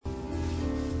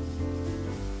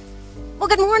Well,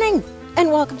 good morning,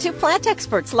 and welcome to Plant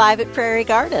Experts live at Prairie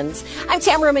Gardens. I'm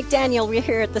Tamera McDaniel. We're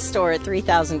here at the store at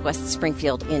 3000 West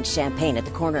Springfield in Champaign at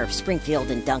the corner of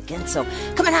Springfield and Duncan. So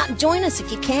come on out and join us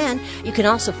if you can. You can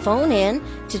also phone in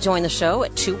to join the show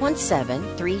at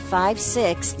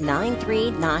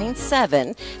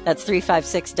 217-356-9397. That's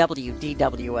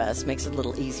 356-WDWS. Makes it a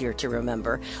little easier to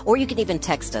remember. Or you can even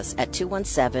text us at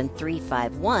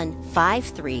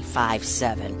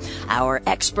 217-351-5357. Our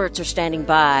experts are standing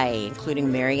by,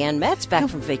 including Marianne Metz back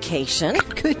from vacation.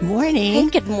 Good morning. Hey,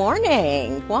 good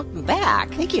morning. Welcome back.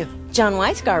 Thank you. John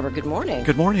Weisgarber, good morning.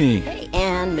 Good morning. Hey,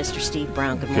 and Mr. Steve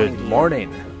Brown, good morning. Good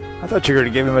morning. I thought you were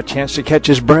going to give him a chance to catch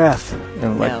his breath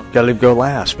and let him go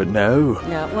last, but no.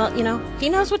 No, well, he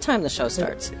knows what time the show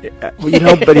starts.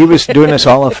 Well, but he was doing us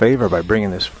all a favor by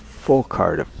bringing this full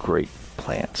cart of great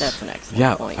plants. That's an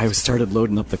excellent point. I started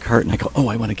loading up the cart, and I go,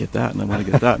 I want to get that, and I want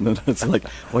to get that. And then it's like,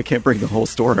 I can't bring the whole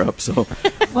store up. So,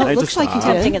 well, it looks like you did.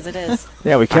 Tempting as it is.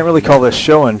 Yeah, we can't really call this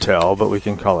show and tell, but we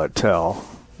can call it tell.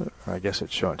 I guess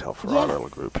it's show and tell for our little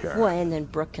group here. Well, and then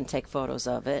Brooke can take photos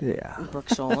of it. Yeah. Brooke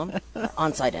Sholem,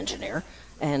 on-site engineer,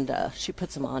 and she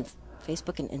puts them on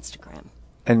Facebook and Instagram.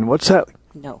 And what's that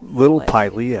little what?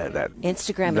 pilea, that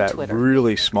Instagram that and Twitter.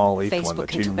 really small leaf Facebook one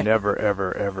that and you Twitter. never,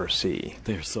 ever, ever see?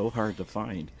 They're so hard to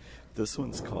find. This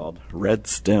one's called Red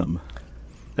Stem.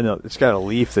 I know it's got a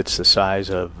leaf that's the size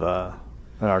of an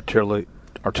artillery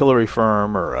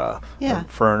fern or a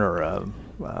fern or a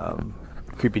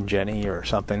creeping jenny or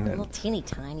something. A little teeny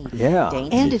tiny. Yeah.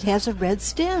 Dainty. And it has a red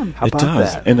stem. How It about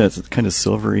does, that? and it's kind of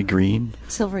silvery green.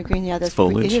 Silvery green, yeah, that's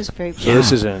Foliage. It is very So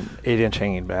this is an 8-inch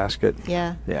hanging basket.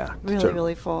 Yeah. Yeah. Really,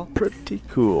 really full. Pretty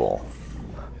cool.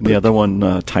 The other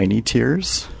one, Tiny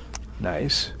Tears.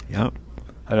 Nice. Yep.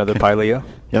 Another pilea.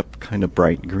 Yep, kind of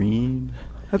bright green.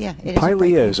 Yeah, it is.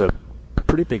 Pilea is a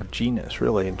pretty big genus,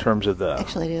 really, in terms of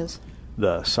Actually, it is.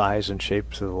 the size and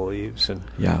shapes of the leaves. And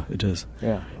Yeah, it is.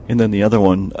 yeah. And then the other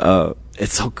one,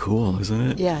 it's so cool, isn't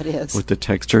it? Yeah, it is. With the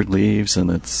textured leaves, and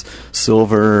it's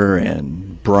silver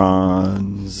and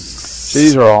bronze. So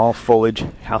these are all foliage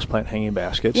houseplant hanging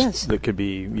baskets Yes. that could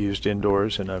be used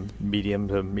indoors in a medium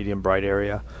to medium bright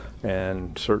area,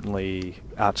 and certainly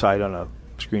outside on a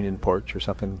screened-in porch or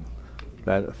something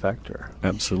that effect. Or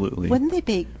Absolutely. Wouldn't they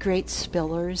be great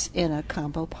spillers in a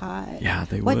combo pot? Yeah,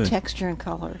 they What would. texture and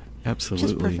color? Absolutely.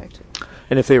 Just perfect.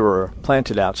 And if they were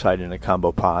planted outside in a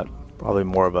combo pot, probably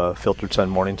more of a filtered sun,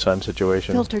 morning sun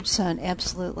situation. Filtered sun,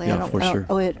 absolutely. Yeah, for sure.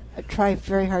 I try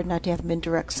very hard not to have them in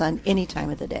direct sun any time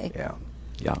of the day. Yeah.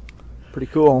 Yeah, Pretty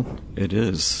cool. it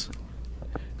is.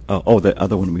 The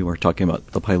other one we were talking about,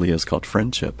 the pilea, is called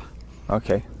Friendship.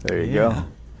 Okay, there you Yeah. go.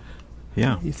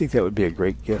 Yeah, You think that would be a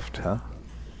great gift, huh?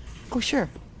 Oh, sure.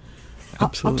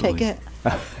 absolutely. I'll take it.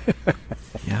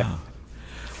 Yeah.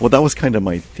 Well, that was kind of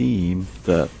my theme,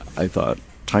 that I thought,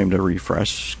 time to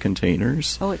refresh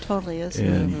containers. Oh, it totally is.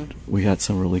 And we had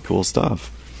some really cool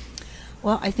stuff.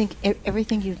 Well, I think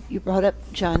everything you brought up,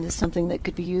 John, is something that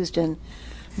could be used in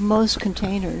most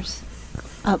containers.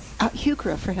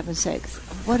 Heuchera, for heaven's sakes.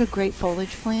 What a great foliage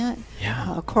plant.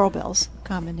 Yeah. Coral bells,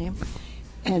 common name.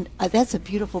 And that's a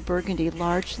beautiful burgundy,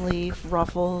 large leaf,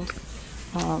 ruffled.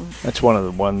 That's one of the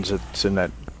ones that's in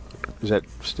that. Is that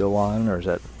still on, or is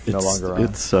that no longer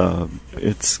on?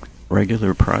 It's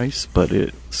regular price, but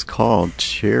it's called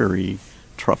Cherry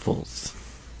Truffles.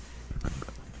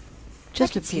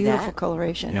 Just I a can see beautiful that.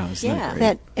 coloration. Yeah, isn't Yeah. that great?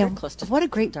 That Very and close to what a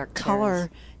great dark color cherries.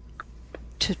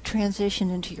 to transition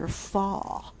into your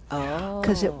fall. Oh.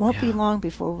 Because it won't be Yeah. long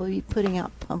before we'll be putting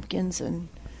out pumpkins and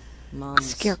Mums.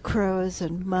 scarecrows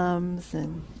and mums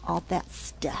and all that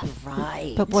stuff.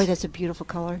 Right. But boy, that's a beautiful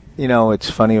color. You know, it's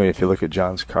funny if you look at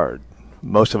John's card.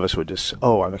 Most of us would just,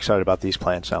 I'm excited about these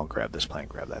plants. I'll grab this plant,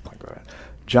 grab that plant, grab that.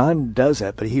 John does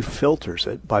that, but he filters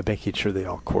it by making sure they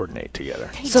all coordinate together.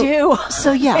 They do.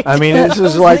 So yeah, I mean, this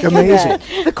is like Look at amazing. that.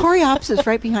 The coreopsis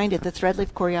right behind it, the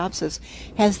threadleaf coreopsis,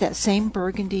 has that same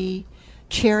burgundy,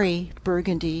 cherry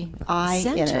burgundy eye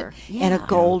in it, Center, and a yeah.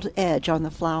 gold edge on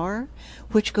the flower,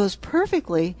 which goes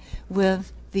perfectly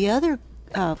with the other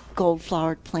gold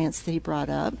flowered plants that he brought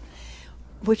up,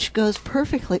 which goes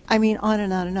perfectly. I mean, on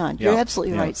and on and on. You're Yeah.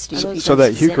 absolutely Yeah. right, Steve. So- So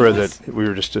that heuchera Zinnias? that we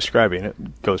were just describing,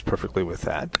 it goes perfectly with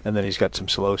that. And then he's got some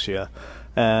celosia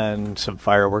and some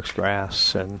fireworks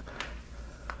grass and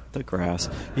The grass.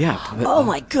 Yeah. Oh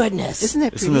my goodness. Isn't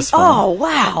that Isn't pretty? this fun? Oh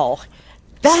wow.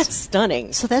 That's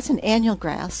stunning. So that's an annual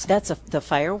grass. That's the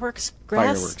fireworks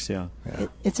grass. Fireworks, yeah.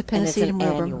 It's a And it's an Pennisetum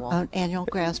rubrum, annual. annual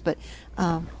grass, but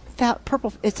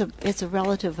purple. It's a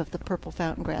relative of the purple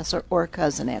fountain grass, or a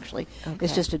cousin actually. Okay.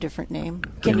 It's just a different name.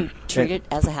 Can you treat it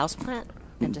as a houseplant?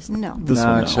 and just No. This no,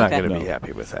 one, it's no. not Okay. going to be No.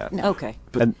 happy with that. No. Okay.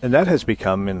 And that has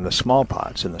become, in the small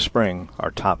pots in the spring,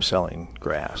 our top-selling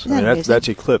grass. Isn't that amazing? That's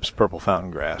eclipsed purple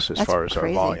fountain grass as That's far as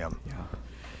crazy. our volume. Yeah.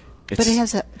 But it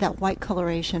has that white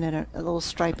coloration and a little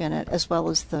stripe in it, as well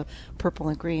as the purple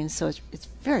and green. So it's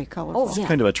very colorful. Oh, yeah.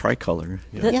 kind of a tricolor.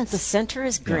 Yeah. The, Yes. the center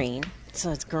is green,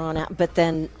 so it's growing out. But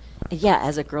then, yeah,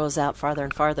 as it grows out farther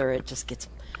and farther, it just gets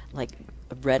like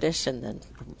reddish and then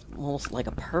almost like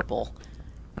a purple.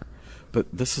 But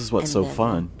this is what's And so then-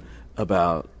 fun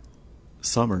about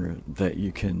summer, that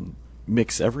you can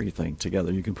mix everything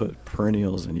together. You can put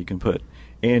perennials and you can put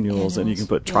annuals and you can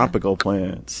put yeah. tropical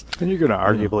plants. And you're going to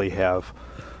arguably have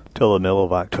till the middle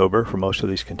of October for most of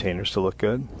these containers to look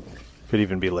good. Could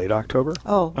even be late October.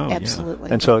 Oh, Oh, yeah.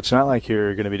 absolutely. And so it's not like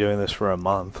you're going to be doing this for a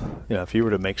month. If you were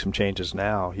to make some changes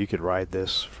now, you could ride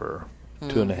this for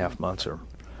 2.5 months or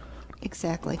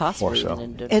exactly. Possibly so. even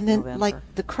into And then, November. like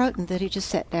the croton that he just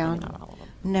set down Maybe not all of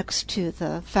them. next to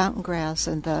the fountain grass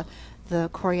and the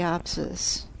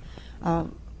coreopsis,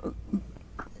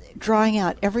 drawing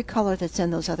out every color that's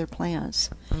in those other plants.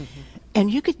 Mm-hmm.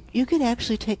 And you could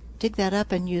actually dig that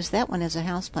up and use that one as a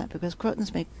houseplant, because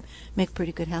crotons make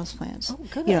pretty good houseplants. Oh,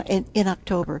 good. In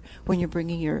October when you're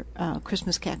bringing your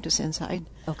Christmas cactus inside.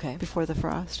 Okay. Before the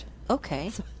frost.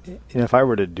 Okay. if I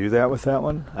were to do that with that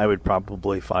one, I would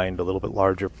probably find a little bit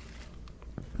larger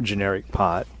generic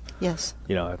pot. Yes.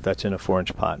 If that's in a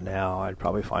 4-inch pot now, I'd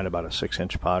probably find about a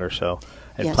 6-inch pot or so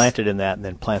and Yes. plant it in that, and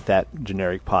then plant that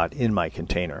generic pot in my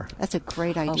container. That's a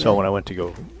great idea. So when I went to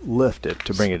go lift it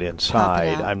to bring it inside,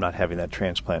 out. I'm not having that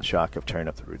transplant shock of tearing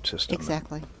up the root system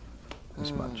Exactly.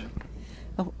 as much.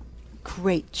 Oh,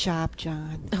 great job,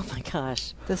 John. Oh my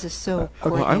gosh. This is so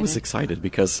Well, I was coordinated. excited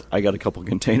because I got a couple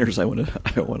containers I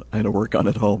had to work on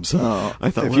at home. So I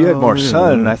thought, If you had more well,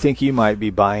 sun, I think you might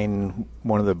be buying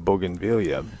one of the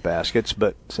Buchenvilia baskets.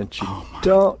 But since you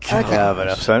don't have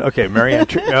enough sun, okay,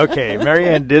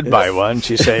 Marianne did buy one.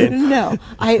 She's saying, No,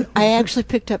 I actually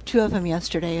picked up 2 of them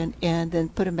yesterday and then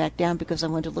put them back down because I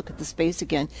wanted to look at the space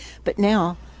again. But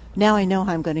now I know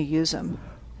how I'm going to use them.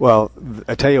 well,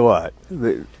 I tell you what,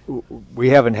 we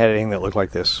haven't had anything that looked like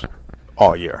this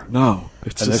all year. no,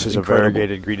 it's And just this is incredible. a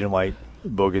variegated green and white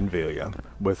Buchenvilia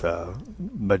with a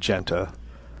magenta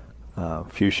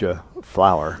fuchsia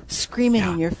flower, Screaming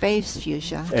in your face,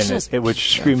 fuchsia. and Just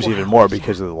which screams even wow, more yeah.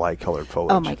 because of the light-colored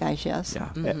foliage. Oh my gosh, yes. Yeah.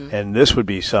 And this would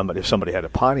be if somebody had a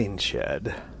potting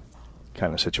shed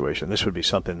kind of situation. This would be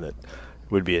something that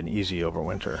would be an easy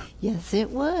overwinter Yes, it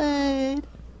would.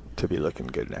 to be looking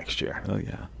good next year. Oh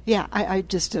yeah. Yeah, I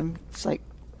just am like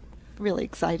really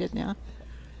excited now.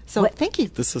 So What- thank you.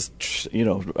 This is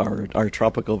our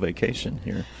tropical vacation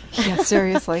here. Yeah,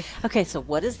 seriously. Okay, so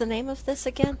what is the name of this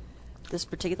again? This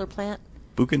particular plant?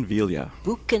 Buchenvilia.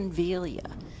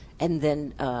 Buchenvilia. And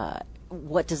then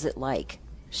what does it like?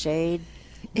 Shade?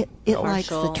 It likes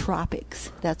the Commercial.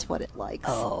 tropics. That's what it likes.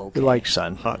 Oh, We okay. like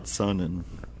sun. Hot sun and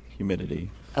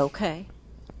humidity, Okay.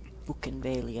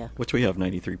 Buchenvilia. which we have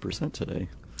 93% today.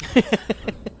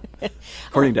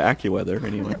 According to AccuWeather,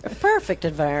 anyway. Perfect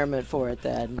environment for it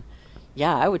then.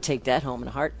 Yeah, I would take that home in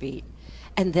a heartbeat.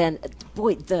 And then,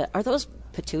 boy, are those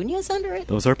petunias under it?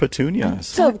 Those are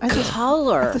petunias. The I just-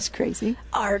 color That's crazy.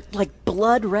 are like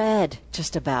blood red,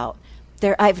 just about.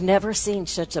 I've never seen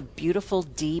such a beautiful,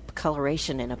 deep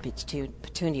coloration in a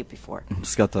petunia before.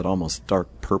 It's got that almost dark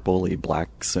purpley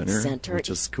black center, Center. which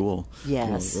is cool.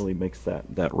 Yes. It really makes that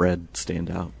red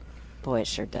stand out. Boy, it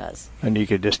sure does. And you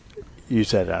could just use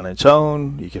that on its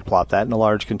own. You could plop that in a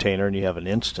large container, and you have an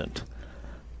instant.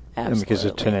 And Absolutely. because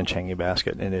it's a 10-inch hanging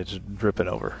basket, and it's dripping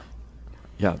over.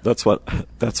 Yeah, that's what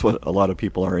a lot of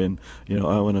people are in.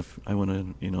 I want to a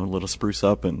little spruce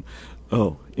up and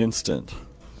instant.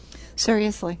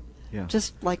 Seriously. Yeah.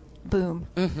 Just like boom.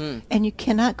 Mm-hmm. And you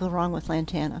cannot go wrong with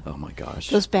lantana. Oh my gosh.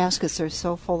 Those baskets are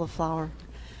so full of flower.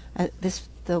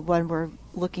 The one we're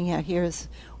looking at here is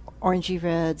orangey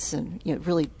reds and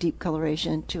really deep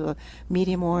coloration to a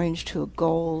medium orange to a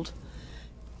gold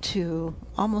to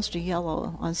almost a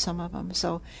yellow on some of them.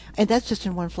 So, and that's just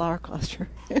in one flower cluster.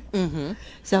 Mm-hmm.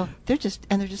 So they're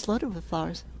just loaded with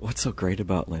flowers. What's so great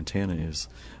about lantana is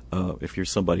if you're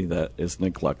somebody that is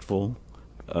neglectful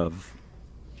of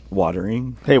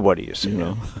watering, Hey, what do you say?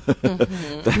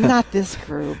 Not this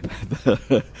group.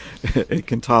 it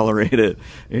can tolerate it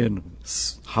in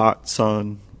hot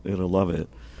sun. It'll love it.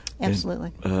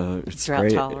 Absolutely. And, it's Drought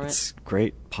great. tolerant. It's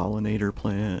great pollinator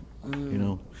plant.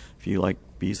 If you like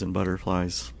bees and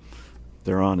butterflies,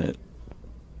 they're on it.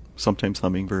 Sometimes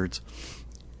hummingbirds.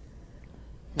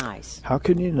 Nice. How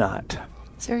can you not?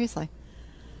 Seriously.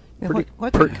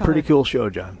 What great color. Pretty cool show,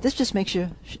 John. This just makes you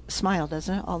smile,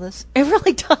 doesn't it? All this, It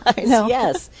really does. know.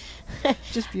 Yes.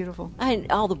 just beautiful.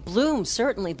 And all the blooms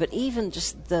certainly, but even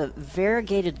just the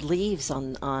variegated leaves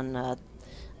on The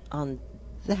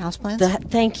houseplants.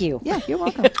 thank you. Yeah, you're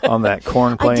welcome. On that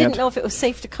corn I plant. didn't know if it was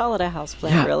safe to call it a houseplant,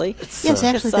 Yeah. really. Yes,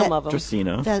 actually, some that- of them.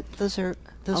 Dracaena. Those are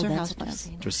that's a houseplants.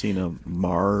 Dracaena. Dracaena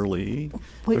Marley.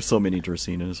 Wait. There's so many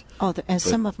Dracenas. Oh, and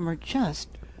some of them are just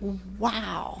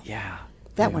wow. Yeah.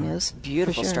 That one is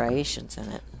Beautiful for sure. striations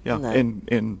in it. Yeah, Isn't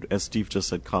that- and as Steve just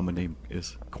said, common name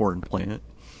is corn plant.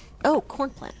 oh, corn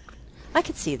plant. I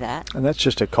could see that. And that's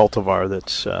just a cultivar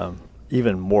that's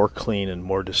even more clean and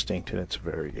more distinct in its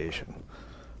variegation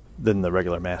than the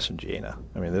regular Massingiana.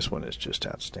 I mean, this one is just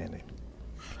outstanding.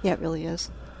 Yeah, it really is.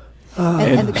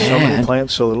 And the So great many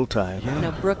plants, so little time.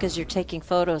 Now, Brooke, as you're taking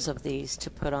photos of these to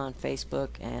put on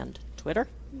Facebook and Twitter,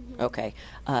 okay,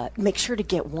 make sure to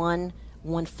get one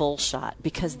full shot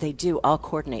because they do all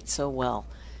coordinate so well.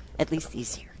 At least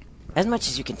these here. As much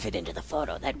as you can fit into the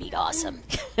photo, that'd be awesome.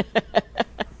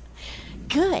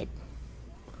 Good.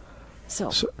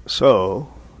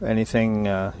 So anything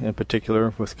in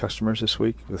particular with customers this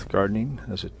week with gardening?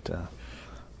 Is it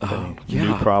any new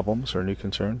yeah. problems or new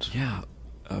concerns? Yeah.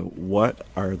 What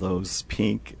are those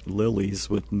pink lilies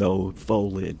with no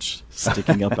foliage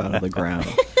sticking up out of the ground?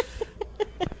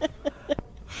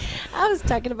 I was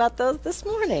talking about those this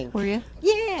morning. Were you?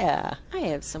 Yeah, I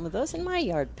have some of those in my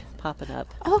yard popping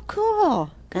up. Oh,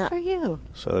 cool. Good Yeah. for you.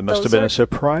 So they must Those have been are- a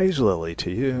surprise lily to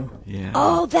you. Yeah.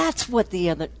 Oh, that's what the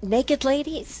other naked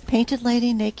ladies. Painted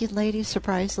lady, naked lady,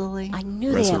 surprise lily, I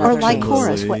knew they had or other like names.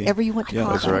 chorus, Lily. whatever you want to Yeah,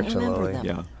 call them. Resurrection remember lily. them.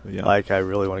 Yeah. Yeah. Like, I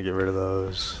really want to get rid of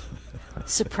those.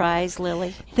 Surprise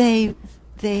lily. They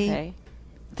Okay.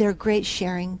 they're a great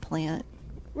sharing plant.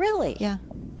 Really? Yeah,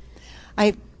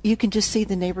 you can just see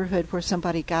the neighborhood where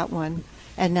somebody got one,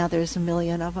 and now there's a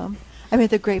million of them. I mean,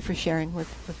 they're great for sharing with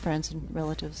friends and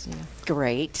relatives. You know.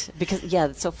 Great. Because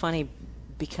it's so funny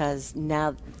because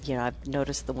now, I've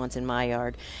noticed the ones in my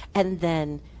yard and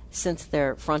then since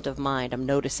they're front of mind, I'm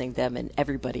noticing them in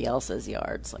everybody else's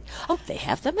yards. Like, oh, they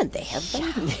have them and they have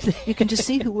them. You can just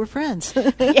see who we're friends.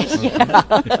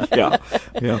 Yeah.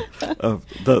 Yeah.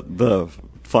 The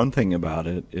fun thing about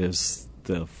it is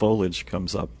the foliage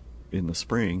comes up in the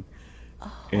spring.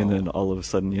 And then all of a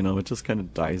sudden, it just kind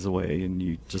of dies away, and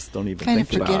you just don't even Kind of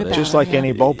think forget about it. about Just it, like yeah.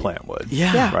 any bulb plant would.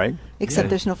 Yeah. Right? Except Yeah.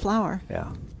 there's no flower. Yeah.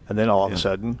 And then all of a Yeah.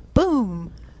 sudden,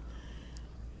 Boom.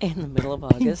 In the middle of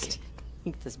August.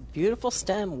 You get this beautiful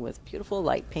stem with beautiful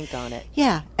light pink on it.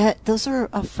 Yeah, those are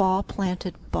a fall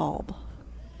planted bulb.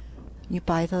 You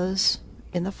buy those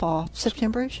in the fall,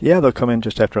 September-ish. yeah, they'll come in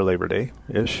just after Labor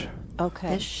Day-ish.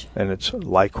 Okay. Ish. And it's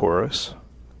Lycoris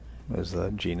is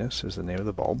the genus, is the name of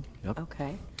the bulb. Yep.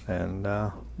 Okay. And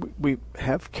we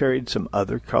have carried some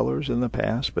other colors in the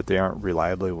past, but they aren't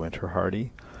reliably winter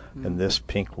hardy. And this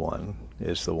pink one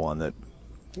is the one that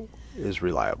is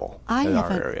reliable in our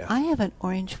area. I have an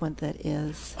orange one that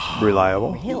is.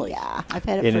 Reliable Really? Yeah, I've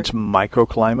had it in for. its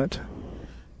microclimate.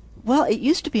 Well, it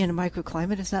used to be in a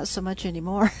microclimate. It's not so much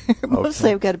anymore.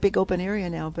 Mostly, I've got a big open area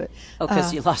now. But Oh,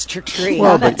 because you lost your tree.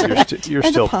 Well, but you're And the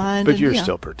still pond but and, you're yeah.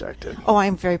 still protected. oh,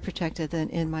 I'm very protected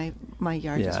in my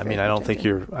yard. Yeah, is I very mean, I don't think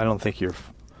protected. you're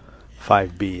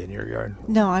 5B in your yard.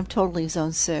 No, I'm totally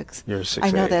zone 6. You're 6A.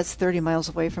 I know that's 30 miles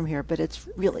away from here, but it's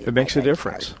really. It makes my a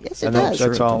difference. backyard. Yes, it And does. that's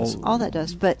Sure it all. does. All that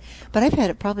does, but I've had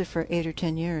it probably for 8 or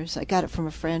 10 years. I got it from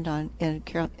a friend in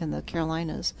the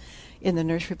Carolinas, in the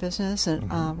nursery business,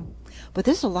 and but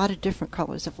there's a lot of different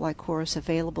colors of Lycoris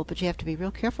available. But you have to be real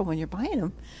careful when you're buying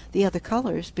them, the other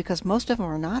colors, because most of them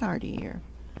are not hardy here.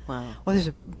 Wow. Well, there's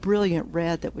a brilliant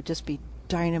red that would just be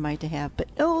dynamite to have, but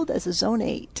no, that's a zone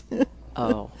 8.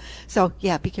 Oh, So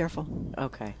yeah, be careful.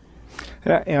 okay.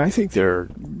 And I think they're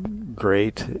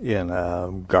great in a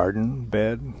garden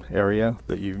bed area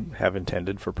that you have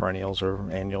intended for perennials or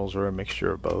annuals or a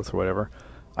mixture of both or whatever.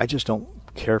 I just don't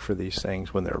care for these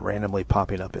things when they're randomly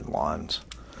popping up in lawns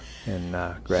and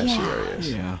grassy Yeah.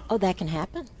 areas. Yeah. Oh, that can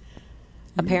happen?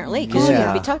 Apparently, because you're Yeah.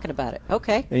 going to be talking about it.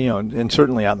 Okay. And, and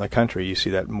certainly out in the country, you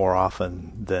see that more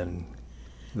often than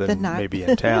Than not. maybe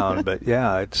in town. But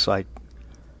yeah, it's like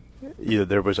either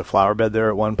there was a flower bed there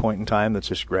at one point in time that's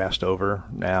just grassed over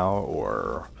now,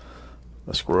 or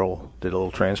a squirrel did a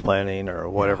little transplanting, or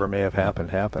whatever may have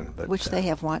happened. But Which they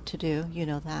have want to do, you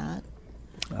know that.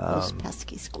 Those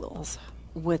pesky squirrels.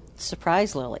 With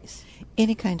surprise lilies,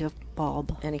 Any kind of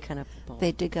bulb. any kind of bulb.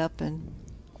 They dig up and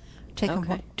take them Okay.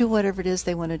 home, do whatever it is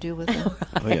they want to do with them.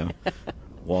 Oh yeah.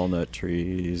 Walnut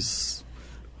trees,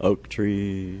 oak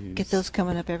trees. Get those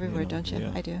coming up everywhere, You know, don't you?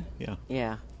 yeah. I do. Yeah.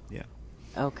 Yeah. Yeah.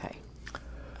 Okay.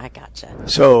 I gotcha.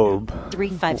 So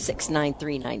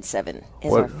 3569397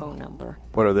 is What- our phone number.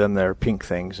 what are them there pink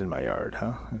things in my yard,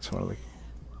 huh? That's one of the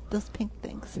Those pink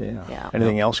things. Yeah.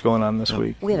 Anything else going on this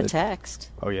week? We had a text.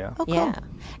 Oh yeah. Oh, cool. Yeah.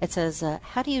 It says,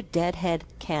 how do you deadhead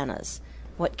cannas?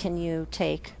 What can you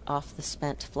take off the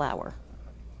spent flower?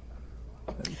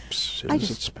 As soon as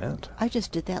it's spent. I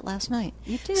just did that last night.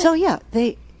 You did? So yeah,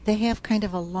 they have kind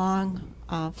of a long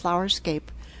flower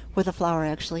scape where the flower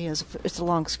actually is. It's a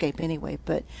long scape anyway,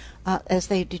 but as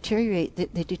they deteriorate,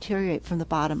 they deteriorate from the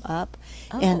bottom up.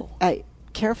 And Oh. I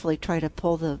carefully try to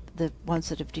pull the ones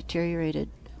that have deteriorated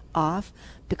off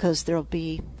because there'll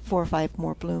be 4 or 5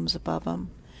 more blooms above them.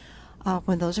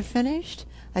 When those are finished,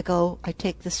 I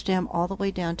take the stem all the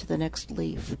way down to the next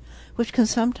leaf, which can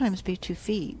sometimes be 2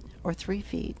 feet or 3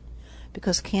 feet,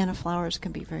 because canna flowers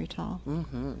can be very tall.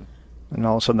 Mm-hmm. And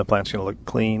all of a sudden the plant's going to look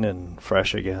clean and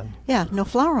fresh again. Yeah, no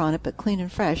flower on it, but clean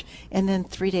and fresh. And then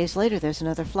 3 days later, there's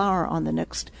another flower on the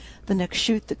next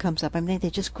shoot that comes up. I mean, they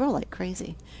just grow like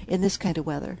crazy in this kind of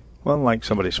weather. Well, like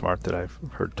somebody smart that I've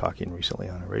heard talking recently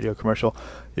on a radio commercial,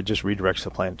 it just redirects the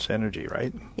plant's energy,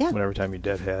 right? Yeah. Whenever time you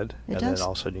deadhead, It and does. then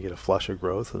all of a sudden you get a flush of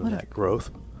growth, and then that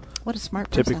growth What a smart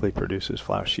person. typically produces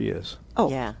flowers. She is. Oh,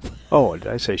 Yeah. Oh, did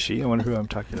I say she? I wonder who I'm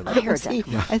talking I about. It heard was that. he.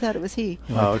 I thought it was he.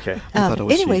 Oh, okay. I thought it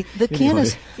was Anyway, she. the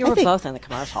cannas. You I were think both in the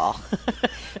commercial.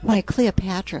 My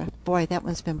Cleopatra, boy, that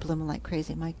one's been blooming like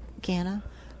crazy. My canna,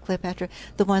 Cleopatra,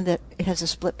 the one that has a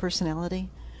split personality.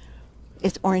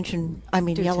 It's orange and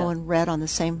Do yellow tell. and red on the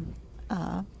same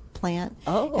plant.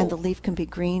 Oh. And the leaf can be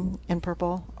green and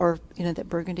purple, or that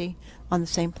burgundy on the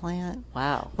same plant.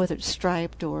 Wow. Whether it's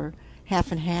striped or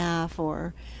half and half,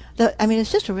 or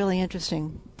it's just a really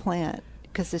interesting plant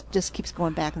because it just keeps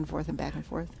going back and forth and back and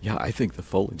forth. Yeah, I think the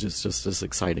foliage is just as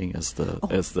exciting as the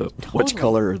totally. which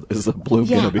color is the bloom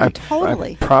Yeah. going to be.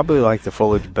 Totally. I probably like the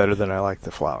foliage better than I like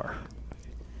the flower.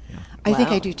 I think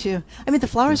Wow. I do too. I mean, the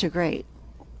flowers are great,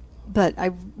 but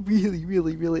I really,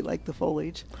 really, really like the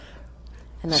foliage.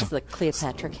 And that's the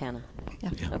Cleopatra canna. Yeah.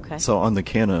 Yeah. Okay. So on the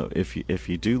canna, if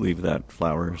you do leave that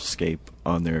flower scape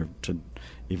on there,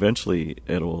 eventually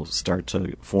it'll start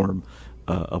to form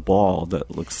a ball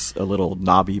that looks a little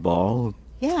knobby ball.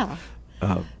 Yeah.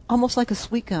 Almost like a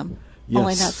sweet gum,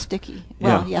 only Yes. not sticky.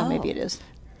 Well, Yeah. yeah, maybe Oh. it is.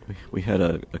 We had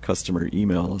a customer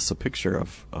email us a picture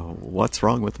of what's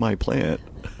wrong with my plant,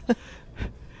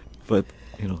 but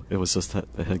it was just that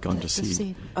it had gone to The seed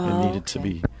seed. and Oh, needed to okay.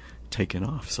 be taken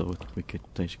off so they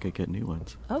could get new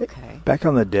ones. Okay. Back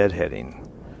on the deadheading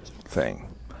thing,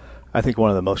 I think one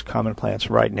of the most common plants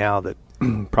right now that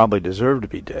probably deserve to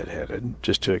be deadheaded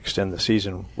just to extend the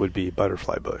season would be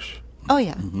butterfly bush Oh,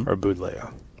 yeah. or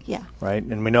Buddleia, Yeah. right?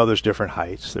 And we know there's different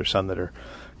heights. There's some that are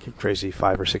crazy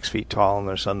 5 or 6 feet tall, and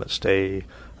there's some that stay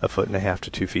 1.5 to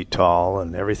 2 feet tall,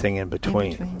 and everything in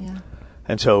between. Yeah.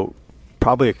 And so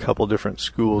probably a couple different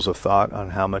schools of thought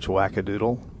on how much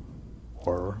wackadoodle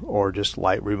or just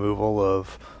light removal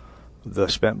of the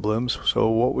spent blooms.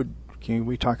 So can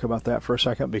we talk about that for a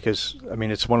second? Because,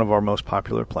 it's one of our most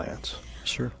popular plants.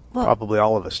 Sure. Well, Probably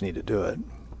all of us need to do it.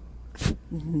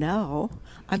 no,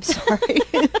 I'm sorry.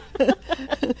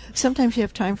 Sometimes you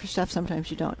have time for stuff,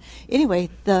 sometimes you don't. Anyway,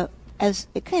 the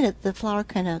flower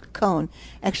kind of cone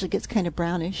actually gets kind of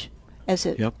brownish as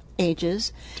it Yep.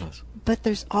 ages. It does. But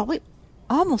there's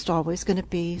almost always going to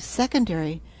be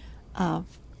secondary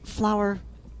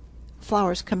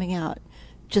flowers coming out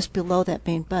just below that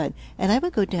main bud. And I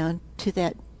would go down to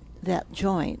that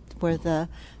joint where the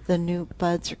new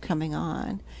buds are coming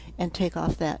on and take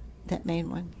off that main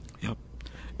one. Yep.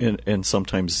 And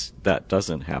sometimes that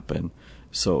doesn't happen,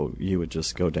 so you would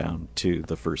just go down to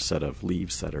the first set of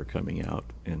leaves that are coming out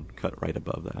and cut right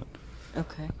above that.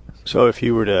 Okay. So if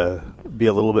you were to be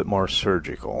a little bit more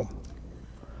surgical,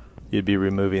 you'd be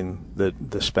removing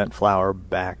the spent flower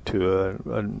back to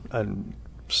a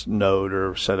node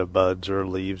or set of buds or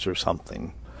leaves or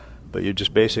something. But you'd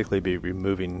just basically be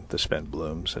removing the spent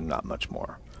blooms and not much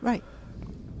more. Right.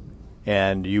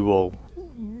 And you will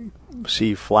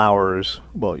see flowers,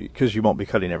 well, because you won't be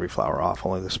cutting every flower off,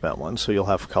 only the spent ones, so you'll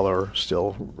have color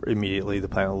still immediately. The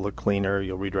plant will look cleaner,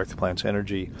 you'll redirect the plant's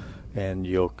energy, and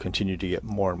you'll continue to get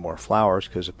more and more flowers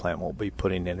because the plant won't be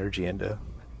putting energy into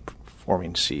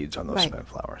forming seeds on those Right. spent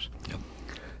flowers. Yep.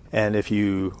 And if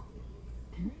you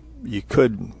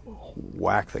could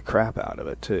whack the crap out of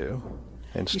it too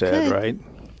instead, could. right?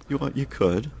 You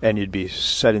could. And you'd be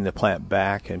setting the plant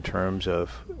back in terms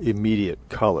of immediate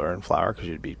color and flower because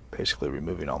you'd be basically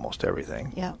removing almost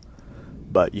everything. Yeah.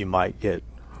 But you might get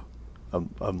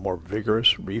a more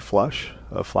vigorous reflush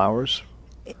of flowers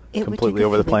It would completely take a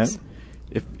over the few plant.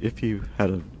 weeks. If you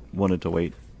wanted to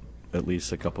wait at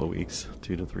least a couple of weeks,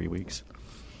 2 to 3 weeks.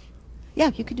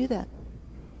 Yeah, you could do that.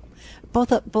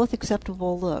 Both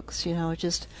acceptable looks.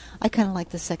 Just I kind of like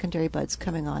the secondary buds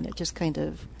coming on. It just kind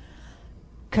of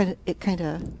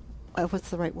what's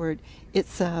the right word?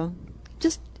 It's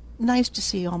just nice to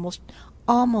see almost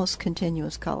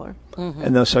continuous color. Mm-hmm.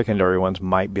 And those secondary ones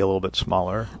might be a little bit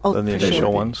smaller than the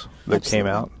initial ones that came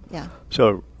out. Yeah.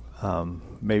 So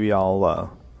maybe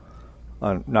I'll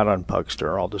not on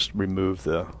Pugster. I'll just remove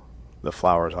the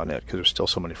flowers on it because there's still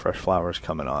so many fresh flowers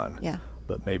coming on. Yeah.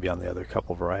 But maybe on the other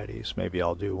couple varieties, maybe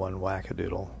I'll do one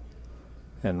wackadoodle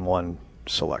and one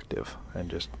selective and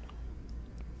just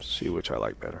see which I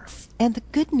like better. And the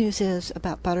good news is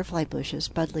about butterfly bushes,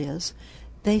 Budlias,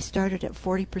 they started at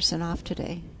 40% off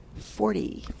today.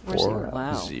 40.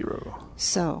 Wow. 40.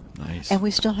 So, nice. And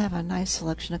we still have a nice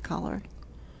selection of color.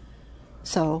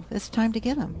 So it's time to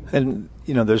get them. And,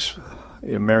 there's...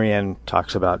 Marianne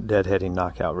talks about deadheading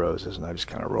knockout roses, and I just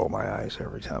kind of roll my eyes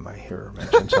every time I hear her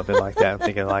mention something like that. I'm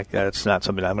thinking it's not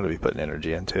something I'm going to be putting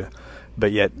energy into.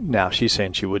 But yet now she's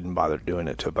saying she wouldn't bother doing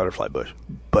it to a butterfly bush.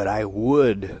 But I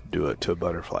would do it to a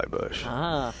butterfly bush.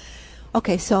 Ah.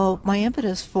 Okay, so my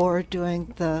impetus for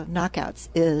doing the knockouts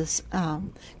is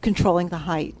controlling the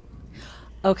height.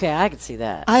 Okay, I can see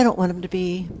that. I don't want to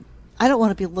be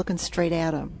looking straight at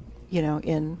them,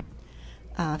 in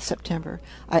September.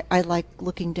 I like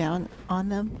looking down on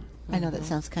them. I know that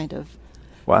sounds kind of...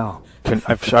 Wow.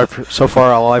 So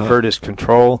far, all I've heard is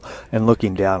control and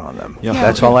looking down on them. Yeah.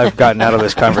 That's all I've gotten out of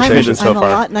this conversation so I'm far.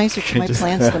 a lot nicer to my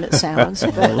plants than it sounds.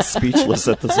 I'm a little speechless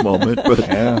at this moment, but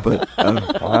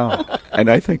Wow. And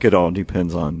I think it all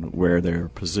depends on where they're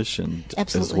positioned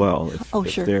Absolutely. as well.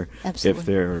 Sure. Absolutely. If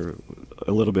they're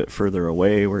a little bit further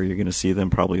away where you're going to see them,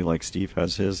 probably like Steve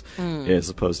has his, as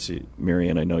opposed to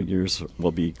Marianne, I know yours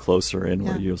will be closer in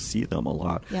where you'll see them a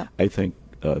lot. Yeah. I think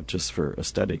just for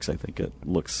aesthetics, I think it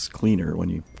looks cleaner when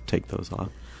you take those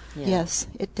off. Yeah. Yes,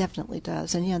 it definitely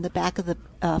does. And in the back of the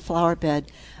flower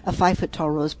bed, a 5-foot tall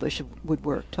rose bush would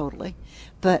work totally.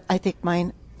 But I think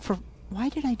mine, why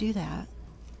did I do that?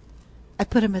 I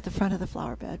put them at the front of the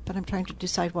flower bed, but I'm trying to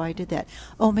decide why I did that.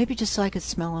 Oh, maybe just so I could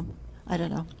smell them. I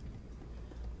don't know.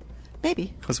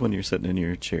 Maybe. Because when you're sitting in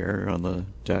your chair on the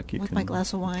deck, you With can my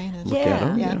glass of wine. And look at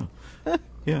them. Yeah.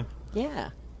 Yeah. Yeah.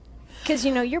 Because,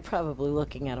 you're probably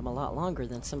looking at them a lot longer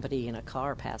than somebody in a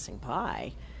car passing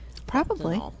by.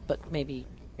 Probably. No, but maybe,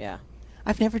 yeah.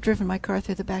 I've never driven my car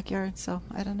through the backyard, so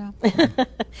I don't know.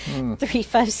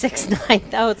 3569.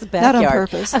 Oh, it's backyard. Not on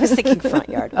purpose. I was thinking front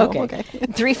yard. Oh, Okay. okay.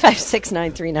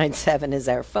 3569397 is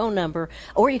our phone number,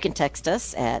 or you can text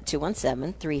us at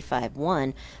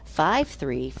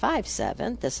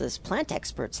 217-351-5357. This is Plant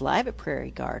Experts Live at Prairie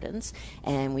Gardens,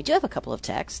 and we do have a couple of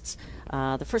texts.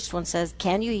 The first one says,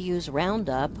 can you use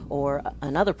Roundup or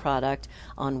another product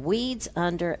on weeds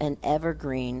under an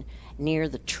evergreen near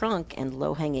the trunk and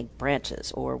low-hanging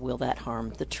branches, or will that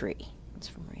harm the tree? That's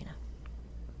from Marina.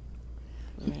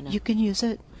 You can use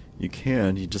it. You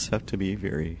can. You just have to be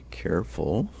very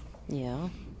careful. Yeah.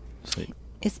 So,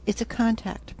 It's a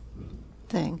contact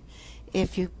thing.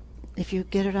 If you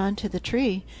get it onto the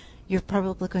tree, you're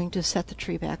probably going to set the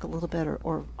tree back a little bit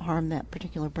or harm that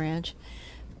particular branch.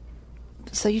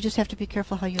 So you just have to be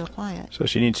careful how you apply it. So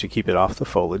she needs to keep it off the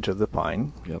foliage of the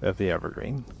pine, of the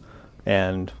evergreen.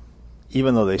 And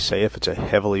even though they say if it's a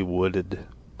heavily wooded,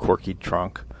 corky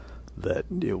trunk, that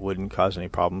it wouldn't cause any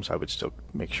problems, I would still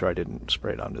make sure I didn't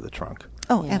spray it onto the trunk.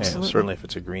 Oh, Yeah. absolutely. And certainly if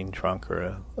it's a green trunk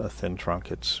or a thin trunk,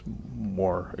 it's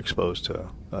more exposed to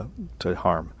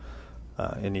harm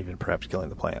and even perhaps killing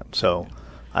the plant. So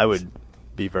I would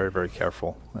be very, very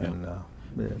careful and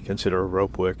consider a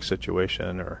rope wick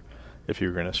situation, or if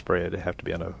you're going to spray it, it'd have to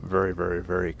be on a very, very,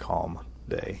 very calm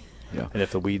day. yeah. And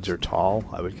if the weeds are tall,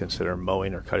 I would consider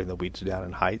mowing or cutting the weeds down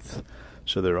in height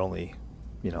so they're only,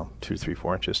 2, 3,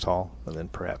 4 inches tall, and then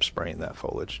perhaps spraying that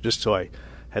foliage, just so I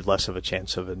had less of a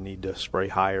chance of a need to spray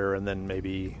higher and then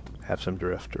maybe have some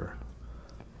drift or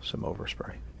some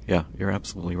overspray. Yeah, you're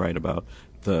absolutely right about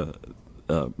the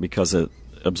because it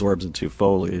absorbs into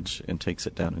foliage and takes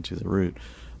it down into the root.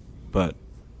 But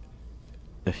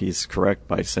he's correct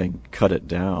by saying cut it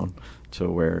down to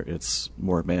where it's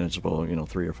more manageable,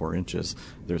 3 or 4 inches.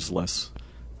 There's less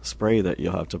spray that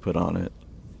you'll have to put on it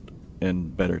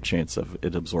and better chance of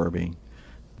it absorbing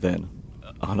than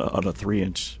on a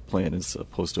 3-inch plant as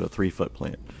opposed to a 3-foot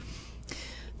plant.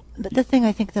 But the thing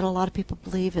I think that a lot of people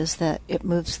believe is that it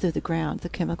moves through the ground. The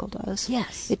chemical does.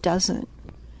 Yes. It doesn't.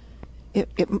 It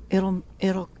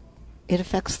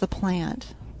affects the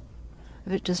plant.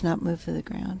 If it does not move through the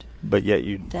ground. But yet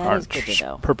you That aren't is good to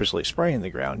know. purposely spraying the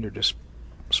ground. You're just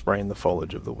spraying the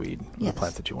foliage of the weed, Yes. the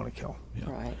plant that you want to kill. Yeah.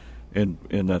 Right.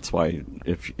 And that's why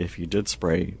if you did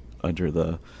spray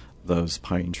under those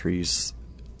pine trees,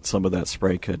 some of that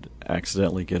spray could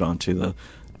accidentally get onto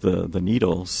the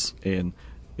needles, and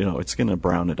it's going to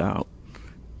brown it out.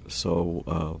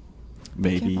 So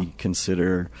maybe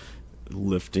consider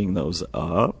lifting those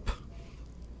up,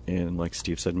 and like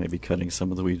Steve said, maybe cutting some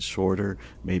of the weeds shorter.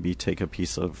 Maybe take a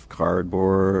piece of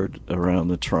cardboard around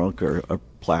the trunk or a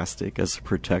plastic as a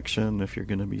protection if you're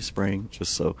going to be spraying,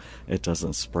 just so it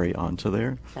doesn't spray onto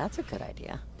there. That's a good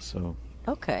idea. So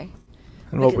Okay.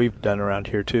 And what we've done around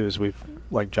here too is we've,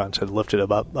 like John said, lifted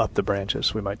up the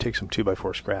branches. We might take some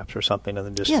 2x4 scraps or something and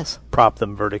then just prop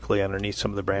them vertically underneath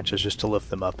some of the branches just to lift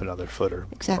them up another foot or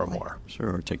more.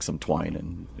 Sure, or take some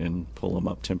twine and pull them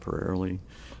up temporarily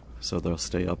so they'll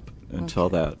stay up until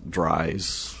that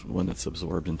dries when it's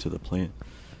absorbed into the plant.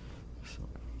 So.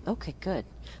 Okay, good.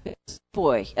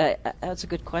 Boy, that's a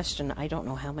good question. I don't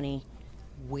know how many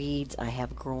weeds I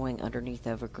have growing underneath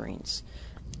evergreens.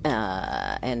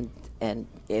 And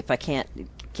if I can't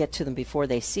get to them before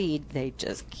they seed, they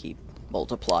just keep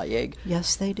multiplying.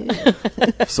 Yes, they do.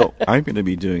 So I'm going to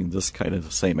be doing this kind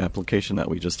of same application that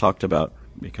we just talked about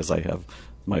because I have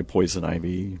my poison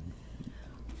ivy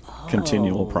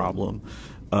continual problem.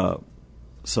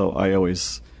 So I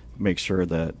always make sure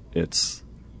that it's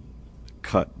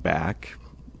cut back,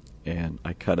 and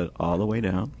I cut it all the way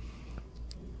down,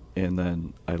 and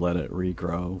then I let it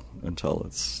regrow until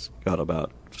it's got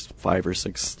about 5 or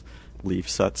 6 leaf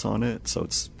sets on it, so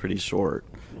it's pretty short,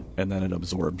 and then it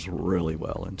absorbs really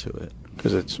well into it.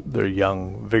 Because they're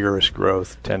young, vigorous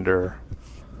growth, tender,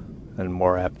 and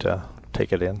more apt to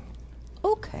take it in.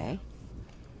 Okay.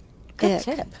 Good Ick.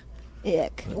 tip.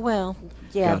 Ick. Well,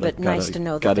 yeah, but nice to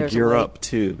know that there's gear a way. up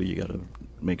too, but you got to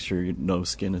make sure no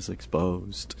skin is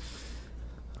exposed.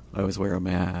 I always wear a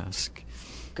mask,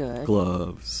 Good.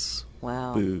 gloves,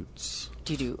 Wow. boots,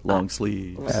 Do you do long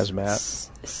sleeves. Hazmat.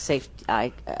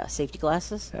 Safety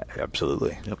glasses? Yeah,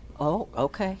 absolutely. Yep. Oh,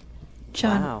 okay.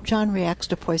 John Wow. John reacts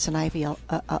to poison ivy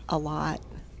a lot,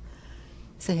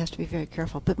 so he has to be very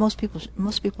careful. But most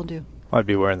people do. I'd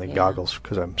be wearing the Yeah. goggles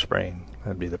because I'm spraying.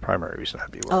 That'd be the primary reason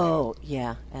I'd be wearing them. Oh,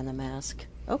 yeah, and the mask.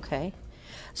 Okay.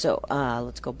 So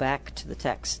let's go back to the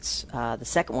texts. The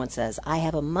second one says, I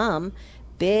have a mum,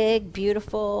 big,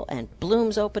 beautiful, and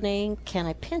blooms opening. Can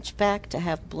I pinch back to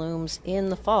have blooms in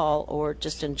the fall or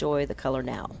just enjoy the color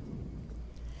now?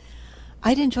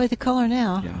 I'd enjoy the color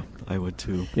now. Yeah, I would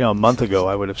too. A month ago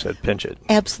I would have said pinch it.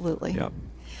 Absolutely. Yep.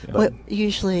 But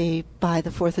usually by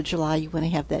the 4th of July you want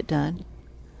to have that done.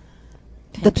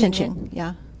 The pinching,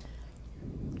 yeah.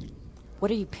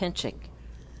 What are you pinching?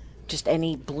 Just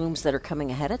any blooms that are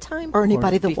coming ahead of time? Or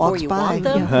anybody that before walks you by. want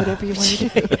them? Yeah, whatever you want to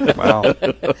do. Wow.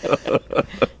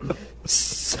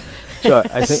 So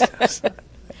I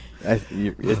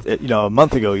think, a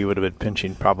month ago you would have been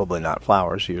pinching probably not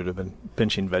flowers. You would have been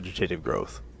pinching vegetative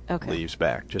growth, leaves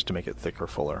back, just to make it thicker,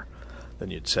 fuller.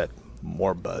 Then you'd set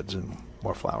more buds and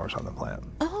more flowers on the plant.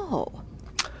 Oh.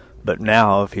 But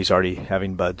now, if he's already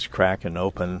having buds crack and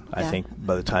open, I Yeah. think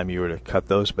by the time you were to cut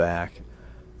those back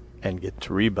and get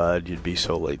to rebud, you'd be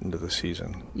so late into the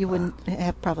season. You wouldn't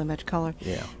have probably much color.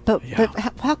 Yeah. But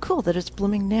how cool that it's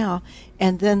blooming now,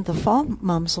 and then the fall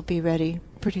mums will be ready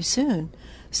pretty soon,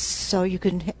 so you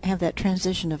can have that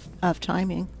transition of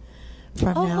timing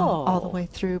from now all the way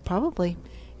through, probably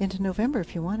into November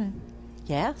if you wanted.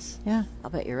 Yes. Yeah.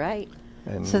 I'll bet you're right.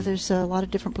 And, So there's a lot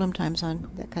of different bloom times on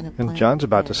that kind of plant. and John's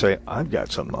about to say, I've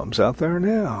got some mums out there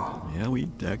now. Yeah, we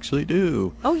actually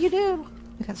do. Oh, you do?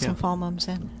 We got some fall mums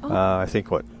in. I think,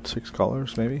 6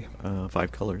 colors maybe?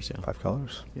 5 colors, yeah. 5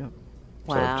 colors? Yeah.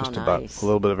 Wow, So just nice. about a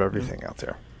little bit of everything out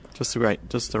there. Just the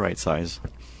right size.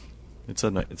 It's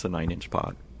a 9-inch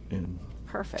pot, and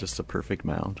Perfect. just a perfect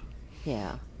mound.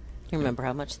 Yeah. You remember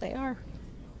how much they are?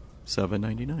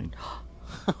 $7.99.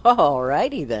 All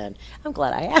righty then. I'm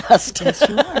glad I asked. Yes,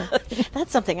 you are.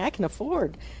 That's something I can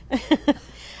afford.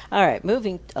 All right,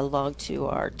 moving along to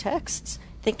our texts.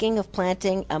 Thinking of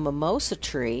planting a mimosa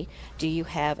tree, do you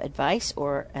have advice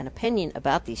or an opinion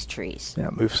about these trees?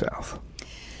 Yeah, move south.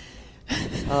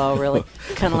 Oh, really?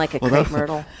 Kind of like a crepe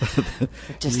myrtle.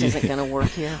 It just isn't going to work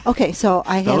here. Okay, so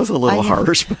I have... That was a little I have-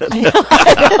 harsh, but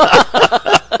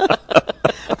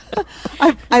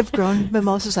I've grown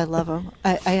mimosas. I love them.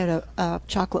 I had a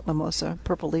chocolate mimosa,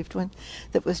 purple-leafed one,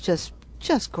 that was just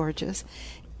gorgeous.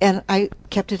 And I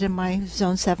kept it in my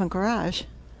Zone 7 garage.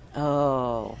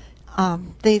 Oh.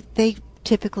 They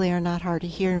typically are not hard to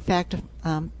hear. In fact,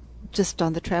 just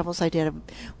on the travels I did, I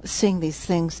was seeing these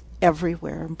things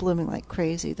everywhere and blooming like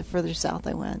crazy the further south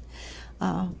I went.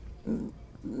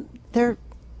 They're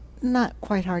not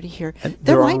quite hardy here. And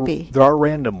There might be. There are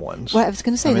random ones. Well, I was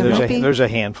going to say, I mean, there might be there's a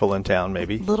handful in town,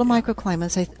 maybe. little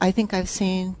microclimates. I think I've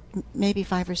seen maybe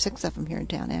 5 or 6 of them here in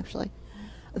town, actually.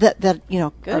 That Good.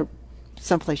 are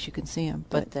someplace you can see them.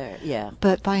 But they're, yeah,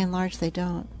 But by and large, they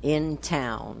don't. in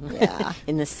town. Yeah.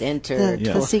 In the center.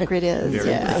 The secret is, Very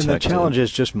yeah. And the protected. challenge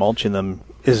is just mulching them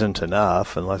isn't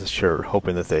enough unless you're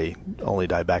hoping that they only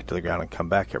die back to the ground and come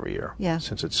back every year. Yeah.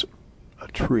 Since it's a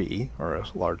tree or a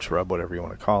large shrub, whatever you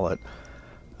want to call it,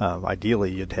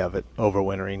 ideally you'd have it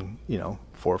overwintering,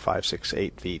 4, 5, 6,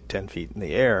 8 feet, 10 feet in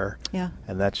the air. Yeah.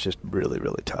 And that's just really,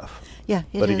 really tough. Yeah,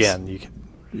 it But is. again,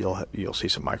 you'll see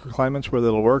some microclimates where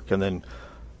that'll work, and then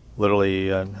literally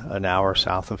an hour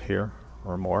south of here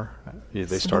or more, they no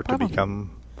start to problem.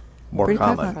 become more Pretty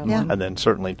common. common, yeah. And then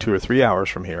certainly 2 or 3 hours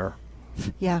from here,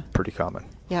 Yeah, pretty common.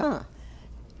 yeah. Huh.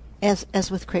 As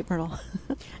with crepe myrtle.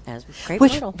 As with crepe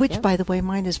Which, myrtle. which yeah. by the way,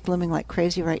 mine is blooming like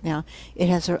crazy right now. It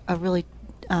has a really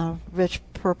rich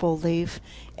purple leaf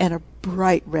and a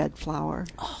bright red flower.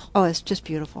 Oh, it's just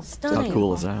beautiful. Stunning. How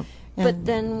cool is that? But And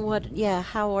then what,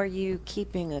 how are you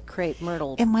keeping a crepe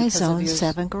myrtle? in my because of Zone yours?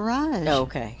 7 garage. Oh,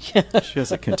 okay. She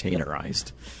has it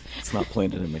containerized. It's not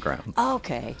planted in the ground.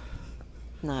 Okay.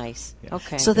 Nice. Yeah.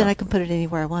 Okay. So then I can put it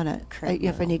anywhere I want it. Crepe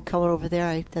If I myrtle. need color over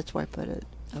there, that's where I put it.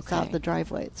 It's out Okay. the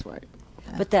driveway. It's where.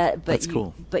 That's you,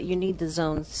 cool. But you need the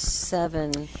Zone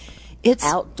 7 It's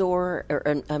outdoor,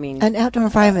 or I mean, an outdoor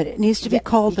environment. It needs to be yeah,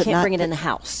 cold, you but can't not bring it in the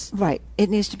house. Right. It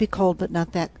needs to be cold, but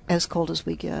not that as cold as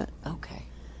we get. Okay.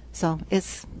 So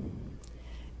it's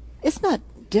not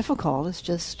difficult. It's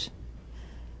just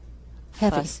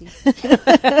heavy. Fussy.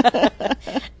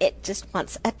 It just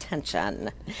wants attention.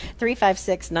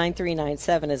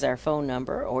 356-9397 is our phone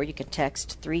number, or you can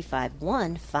text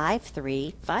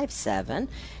 351-5357.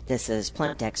 This is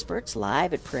Plant Experts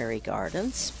live at Prairie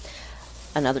Gardens.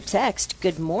 Another text,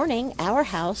 good morning. Our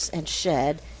house and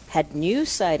shed had new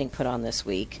siding put on this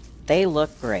week. They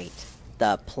look great.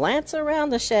 The plants around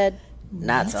the shed,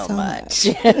 not so much.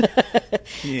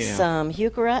 Yeah. Some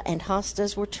heuchera and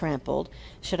hostas were trampled.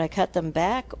 Should I cut them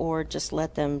back or just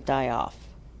let them die off?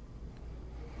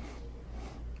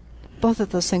 Both of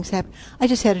those things happen. I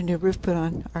just had a new roof put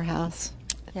on our house.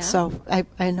 Yeah. So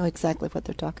I know exactly what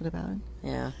they're talking about.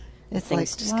 Yeah. It's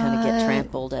Things like, just kind of get what?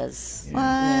 trampled as. What?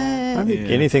 I think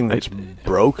Yeah. anything that's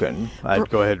broken, I'd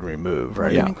go ahead and remove,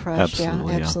 right? Broken Yeah, and crushed,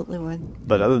 absolutely, yeah. absolutely would.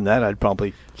 But other than that, I'd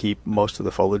probably keep most of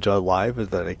the foliage alive as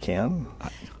that I can.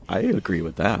 I agree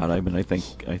with that. I mean, I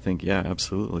think, yeah,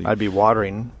 absolutely. I'd be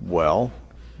watering well,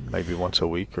 maybe once a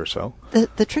week or so.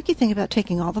 The tricky thing about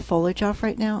taking all the foliage off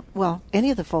right now, well,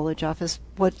 any of the foliage off, is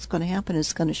what's going to happen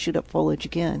is going to shoot up foliage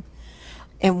again.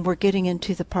 And we're getting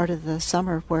into the part of the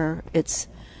summer where it's,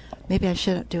 maybe I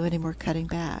shouldn't do any more cutting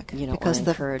back. You don't because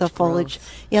wanna encourage the foliage,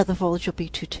 growth. yeah, the foliage will be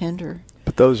too tender.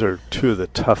 But those are two of the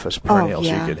toughest perennials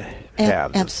yeah. you could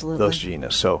have, Absolutely. those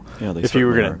genus. So Yeah, they if you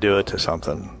were certainly going are. to do it to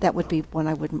something, That would be one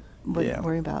I wouldn't Yeah.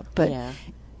 worry about. But Yeah.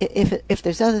 if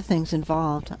there's other things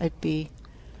involved, I'd be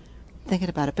thinking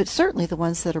about it. But certainly the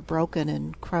ones that are broken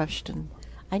and crushed and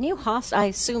I knew hosta. I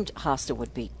assumed hosta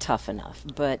would be tough enough,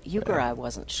 but heuchera I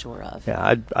wasn't sure of.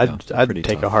 yeah, I'd pretty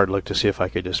take a tough. hard look to see if I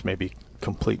could just maybe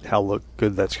complete how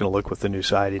good that's going to look with the new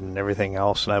siding and everything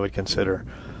else, and I would consider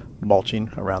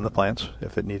mulching around the plants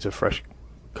if it needs a fresh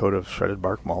coat of shredded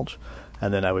bark mulch,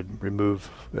 and then I would remove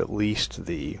at least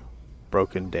the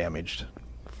broken, damaged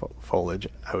foliage.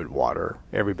 I would water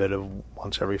every bit of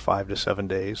once every 5 to 7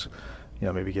 days,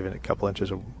 maybe giving it a couple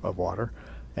inches of water,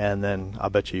 and then I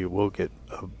bet you will get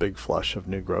a big flush of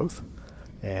new growth.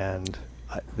 And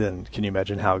then can you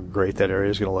imagine how great that area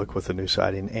is going to look with the new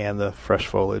siding and the fresh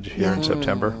foliage here in Yeah.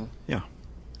 September? Yeah.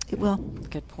 it will.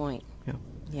 Good point. Yeah.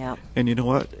 Yeah. And you know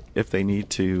what? If they need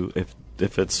to, if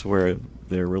it's where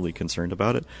they're really concerned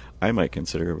about it, I might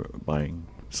consider buying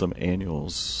some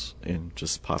annuals and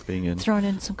just popping in Throwing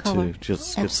in some color. to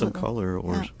just get some Absolutely. color,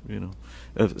 or Yeah.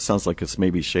 it sounds like it's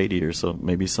maybe shadier, so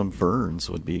maybe some ferns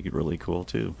would be really cool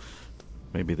too.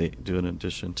 Maybe they do an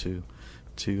addition to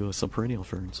some perennial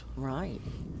ferns. Right.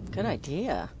 Good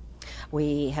idea.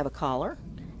 We have a caller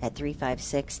at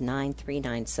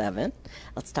 356-9397.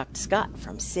 Let's talk to Scott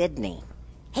from Sydney.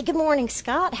 Hey, good morning,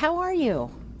 Scott. How are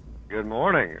you? Good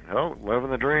morning. Oh, living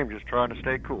the dream, just trying to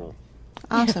stay cool.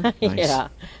 Awesome. Nice. Yeah.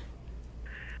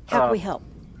 How can we help?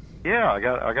 Yeah, I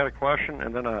got a question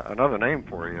and then another name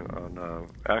for you.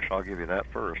 Actually, I'll give you that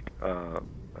first.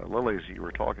 Lilies you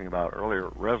were talking about earlier,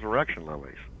 resurrection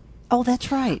lilies. Oh,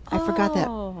 that's right. I forgot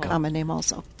Oh. that common name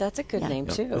also. That's a good Yeah. name,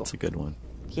 Yep, too. that's a good one.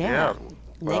 Yeah. Yeah.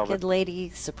 Well, Naked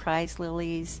ladies, surprise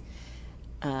lilies.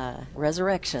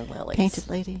 Resurrection lilies. Painted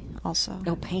lady also.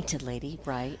 Oh, painted lady,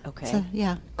 right? Okay. So,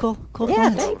 yeah, cool Yeah,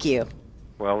 plants. thank you.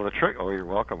 Well, the trick. Oh, you're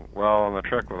welcome. Well, and the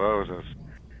trick with those is,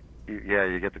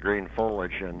 you get the green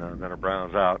foliage, and then it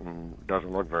browns out and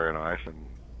doesn't look very nice,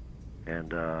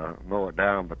 and mow it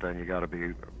down. But then you got to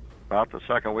be about the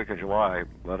second week of July.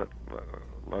 Let it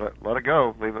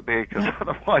go. Leave it be, because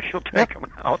otherwise you'll take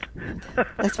them out.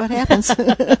 That's what happens.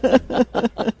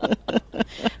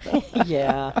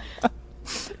 Yeah.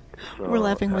 So, We're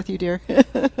laughing with you, dear.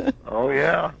 Oh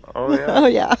yeah. Oh,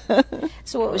 yeah.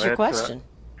 So what was your question?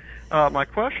 My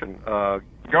question: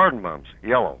 garden mums,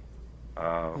 yellow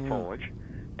foliage,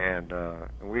 and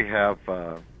we have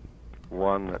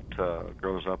one that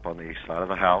grows up on the east side of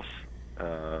the house,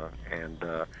 and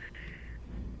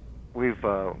we've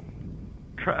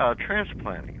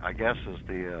transplanting, I guess, is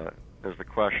the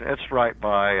question. It's right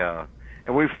by,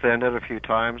 and we've thinned it a few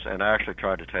times, and actually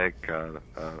tried to take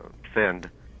thinned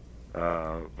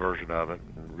version of it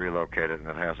and relocate it, and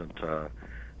it hasn't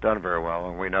done very well.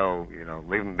 And we know,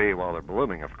 leave them be while they're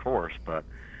blooming, of course, but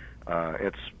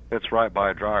it's right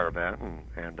by a dryer vent,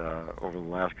 and over the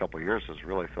last couple of years it's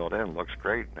really filled in, looks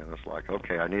great, and it's like,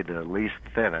 okay, I need to at least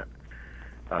thin it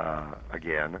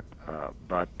again,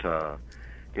 but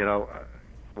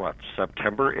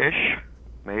September-ish,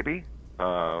 maybe.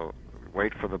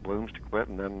 Wait for the blooms to quit,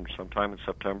 and then sometime in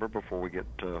September before we get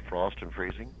frost and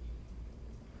freezing.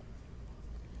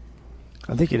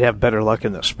 I think you'd have better luck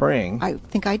in the spring. I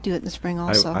think I'd do it in the spring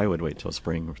also. I would wait till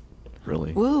spring,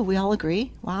 really. Woo, we all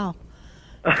agree. Wow.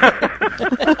 Yep.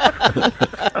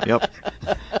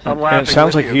 I'm laughing. And it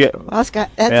sounds with like you get. Well, it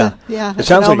It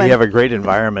sounds like you have a great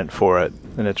environment for it,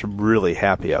 and it's really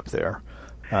happy up there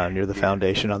near the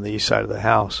foundation on the east side of the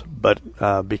house.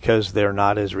 But because they're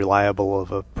not as reliable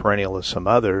of a perennial as some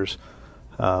others,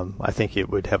 I think it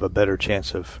would have a better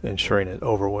chance of ensuring it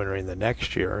overwintering the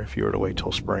next year if you were to wait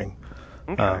till spring.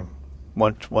 Okay.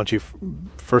 Once you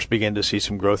first begin to see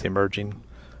some growth emerging,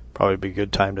 probably be a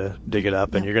good time to dig it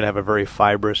up, and you're going to have a very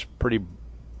fibrous, pretty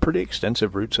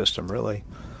extensive root system, really.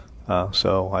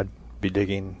 So I'd be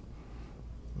digging,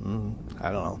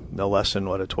 I don't know, no less than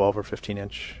a 12 or 15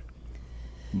 inch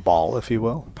ball, if you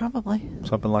will. Probably.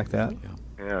 Something like that.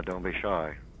 Yeah, don't be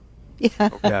shy. Yeah.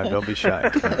 Yeah, don't be shy.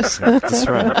 That's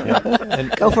right. Yeah.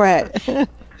 And Go for it.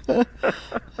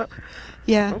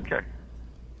 Yeah. Okay.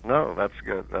 No, that's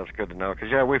good. That's good to know.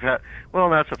 Because we've had.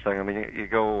 Well, that's the thing. I mean, you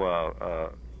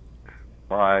go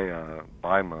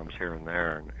buy mums here and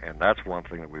there, and that's one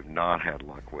thing that we've not had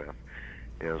luck with.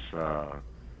 Is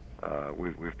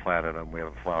we've planted them. We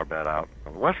have a flower bed out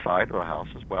on the west side of the house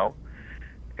as well,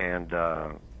 and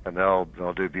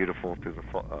they'll do beautiful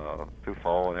through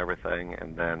fall and everything,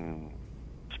 and then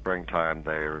springtime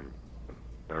they're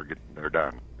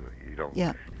done. You don't.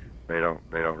 Yeah. They don't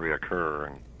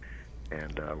reoccur,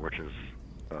 and which is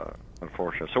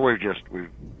unfortunate. So we've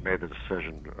made the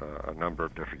decision a number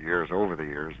of different years over the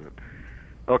years that,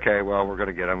 okay, well, we're going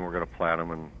to get them, we're going to plant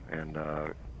them, and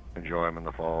enjoy them in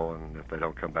the fall, and if they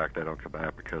don't come back, they don't come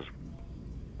back, because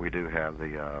we do have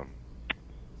the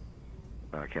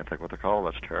I can't think what they're called.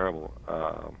 That's terrible.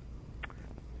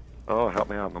 Help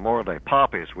me out. Memorial Day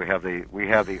poppies. We have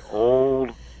the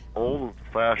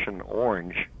old-fashioned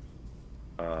orange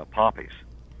poppies.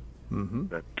 mm-hmm.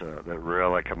 that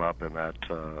really come up in that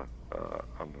on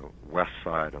the west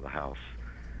side of the house,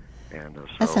 and so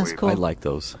That sounds cool. I like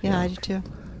those. Yeah, I do too.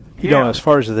 You know, as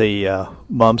far as the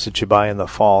mums that you buy in the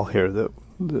fall here that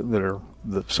are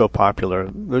so popular,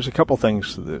 there's a couple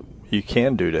things that you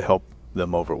can do to help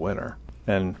them overwinter.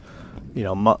 And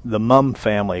the mum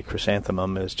family,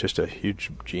 chrysanthemum, is just a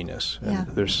huge genus. And Yeah.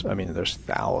 there's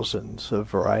thousands of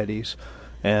varieties,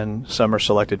 and some are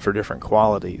selected for different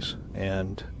qualities.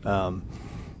 And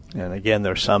again,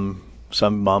 there's some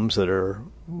mums that are,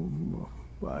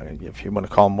 if you want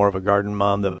to call them more of a garden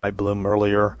mum, that might bloom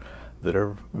earlier, that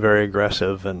are very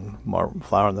aggressive and more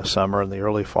flower in the summer and the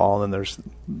early fall. And then there's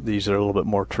these that are a little bit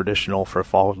more traditional for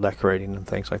fall decorating and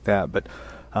things like that. But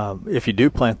if you do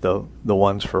plant the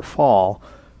ones for fall,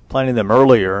 planting them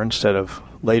earlier instead of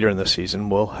later in the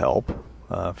season will help.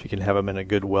 If you can have them in a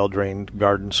good, well-drained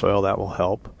garden soil, that will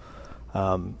help.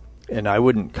 And I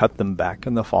wouldn't cut them back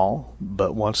in the fall,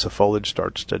 but once the foliage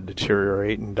starts to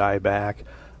deteriorate and die back,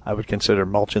 I would consider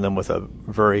mulching them with a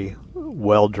very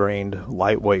well-drained,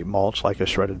 lightweight mulch like a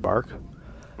shredded bark.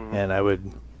 Mm-hmm. And I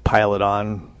would pile it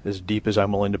on as deep as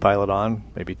I'm willing to pile it on,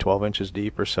 maybe 12 inches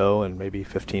deep or so, and maybe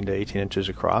 15 to 18 inches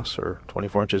across or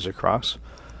 24 inches across,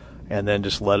 and then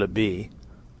just let it be.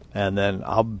 And then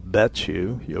I'll bet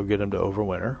you'll get them to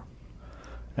overwinter.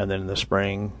 And then in the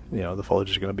spring, the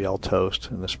foliage is going to be all toast.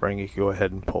 In the spring, you can go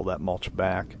ahead and pull that mulch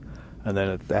back. and then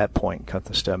at that point cut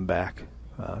the stem back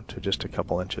to just a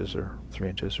couple inches or 3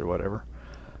 inches or whatever,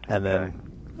 and then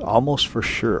almost for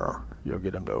sure you'll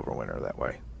get them to overwinter that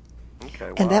way. Okay.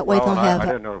 Well, And that way they'll have. I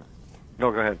didn't know.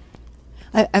 No, go ahead.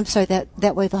 I'm sorry.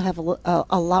 That way they'll have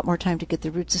a lot more time to get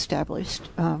their roots established,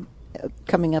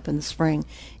 coming up in the spring,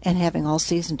 and having all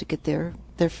season to get their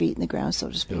feet in the ground, so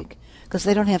to speak, because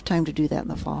they don't have time to do that in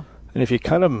the fall. And if you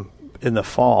cut them in the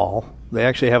fall, they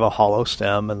actually have a hollow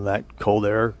stem, and that cold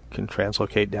air can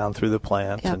translocate down through the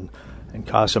plant and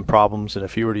cause some problems. And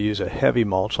if you were to use a heavy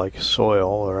mulch like soil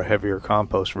or a heavier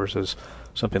compost versus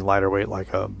something lighter weight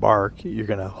like a bark, you're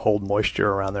going to hold moisture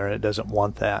around there, and it doesn't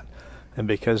want that. And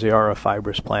because they are a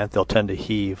fibrous plant, they'll tend to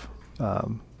heave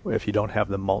if you don't have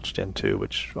them mulched in too,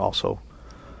 which also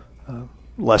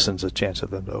lessens the chance of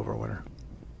them to overwinter.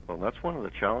 Well, that's one of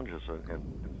the challenges in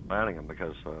planting them,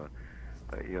 because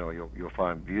you'll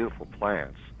find beautiful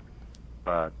plants,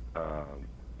 but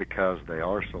because they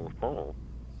are so full,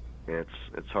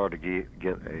 it's hard to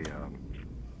get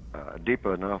a deep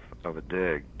enough of a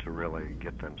dig to really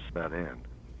get them set in,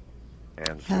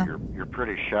 and so you're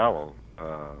pretty shallow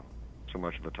so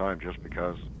much of the time just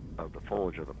because of the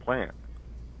foliage of the plant,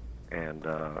 and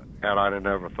I'd have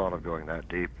never thought of going that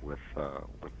deep with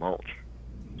mulch.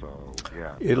 So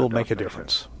it'll make a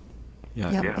difference.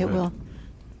 Yeah, it will.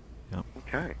 Yep.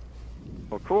 Okay.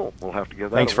 Well, cool. We'll have to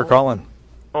give that. Thanks for calling.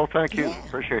 Oh, thank you. Yeah.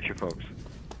 Appreciate you folks.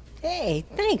 Hey,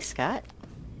 thanks, Scott.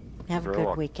 Have a Very good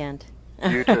welcome. weekend.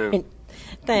 You too.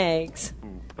 Thanks.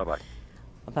 Bye-bye.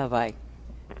 Bye-bye.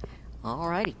 All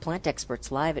righty, plant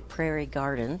experts live at Prairie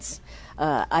Gardens.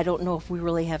 I don't know if we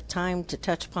really have time to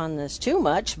touch upon this too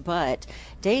much, but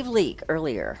Dave Leake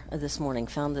earlier this morning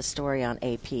found this story on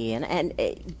AP, and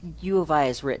U of I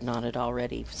has written on it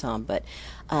already some, but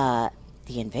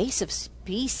the invasive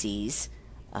species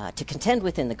to contend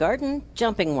with in the garden,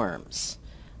 jumping worms.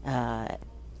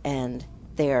 And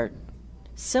they are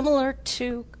similar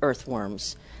to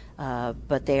earthworms,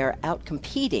 but they are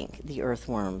outcompeting the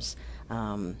earthworms.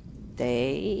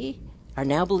 They are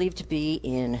now believed to be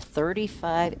in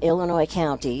 35 Illinois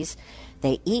counties.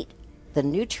 They eat the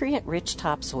nutrient-rich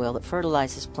topsoil that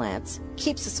fertilizes plants,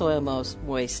 keeps the soil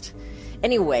moist.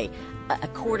 Anyway,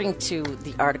 according to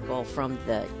the article from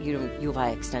the U of I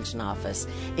Extension Office,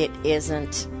 it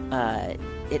isn't a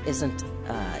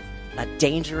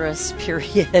dangerous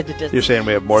period. You're saying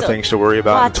we have more things to worry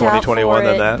about in 2021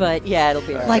 than that? But yeah, it'll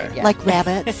be like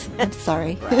rabbits. I'm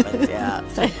sorry. Rabbits,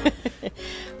 yeah.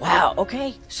 Wow.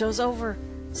 Okay, show's over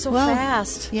so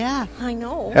fast. Yeah. I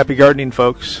know. Happy gardening,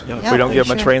 folks. Yeah. If we don't for get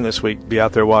much sure. rain this week, be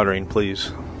out there watering,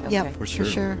 please. Yeah, Okay. for sure.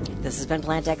 sure. This has been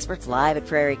Plant Experts live at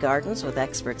Prairie Gardens with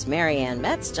experts Mary Ann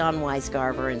Metz, John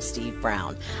Weisgarver, and Steve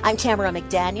Brown. I'm Tamera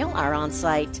McDaniel. Our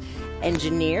on-site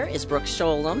engineer is Brooke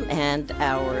Sholem, and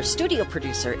our studio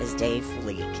producer is Dave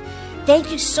Leake.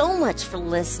 Thank you so much for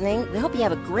listening. We hope you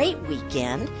have a great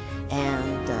weekend,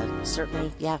 and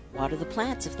certainly, water the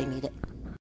plants if they need it.